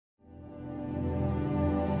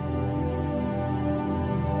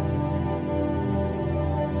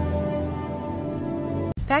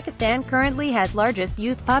Pakistan currently has largest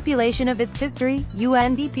youth population of its history,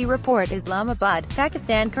 UNDP report. Islamabad,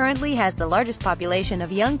 Pakistan currently has the largest population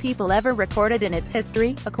of young people ever recorded in its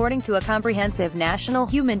history, according to a comprehensive National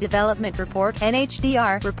Human Development Report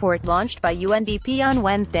 (NHDR) report launched by UNDP on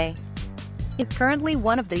Wednesday. Is currently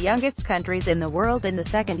one of the youngest countries in the world and the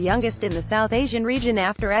second youngest in the South Asian region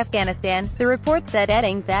after Afghanistan, the report said,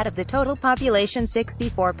 adding that of the total population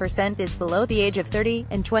 64% is below the age of 30,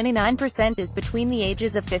 and 29% is between the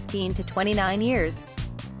ages of 15 to 29 years.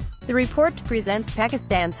 The report presents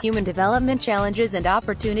Pakistan's human development challenges and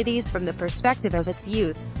opportunities from the perspective of its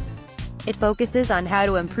youth. It focuses on how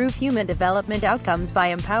to improve human development outcomes by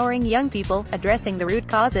empowering young people, addressing the root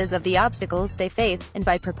causes of the obstacles they face, and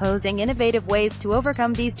by proposing innovative ways to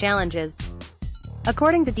overcome these challenges.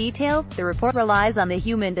 According to details, the report relies on the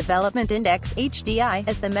Human Development Index (HDI)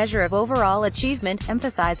 as the measure of overall achievement,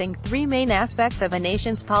 emphasizing three main aspects of a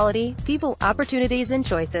nation's polity: people, opportunities and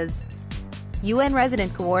choices. UN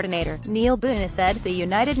Resident Coordinator Neil Boona said, "The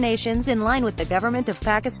United Nations, in line with the government of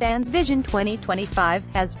Pakistan's Vision 2025,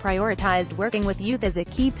 has prioritized working with youth as a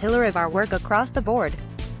key pillar of our work across the board."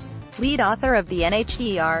 Lead author of the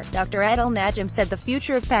NHDR, Dr. Adil Najam, said the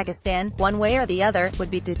future of Pakistan, one way or the other,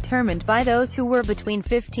 would be determined by those who were between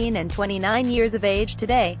 15 and 29 years of age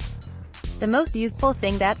today. The most useful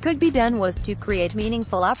thing that could be done was to create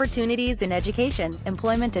meaningful opportunities in education,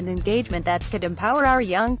 employment and engagement that could empower our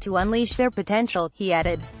young to unleash their potential, he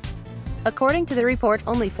added. According to the report,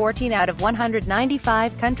 only 14 out of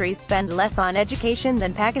 195 countries spend less on education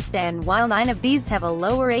than Pakistan, while 9 of these have a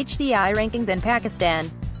lower HDI ranking than Pakistan.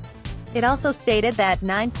 It also stated that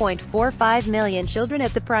 9.45 million children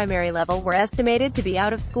at the primary level were estimated to be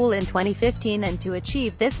out of school in 2015, and to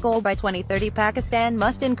achieve this goal by 2030, Pakistan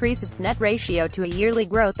must increase its net ratio to a yearly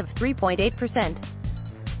growth of 3.8%.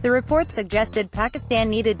 The report suggested Pakistan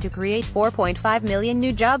needed to create 4.5 million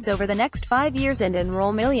new jobs over the next 5 years and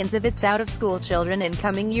enroll millions of its out-of-school children in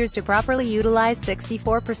coming years to properly utilize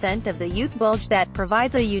 64% of the youth bulge that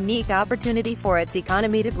provides a unique opportunity for its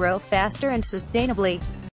economy to grow faster and sustainably.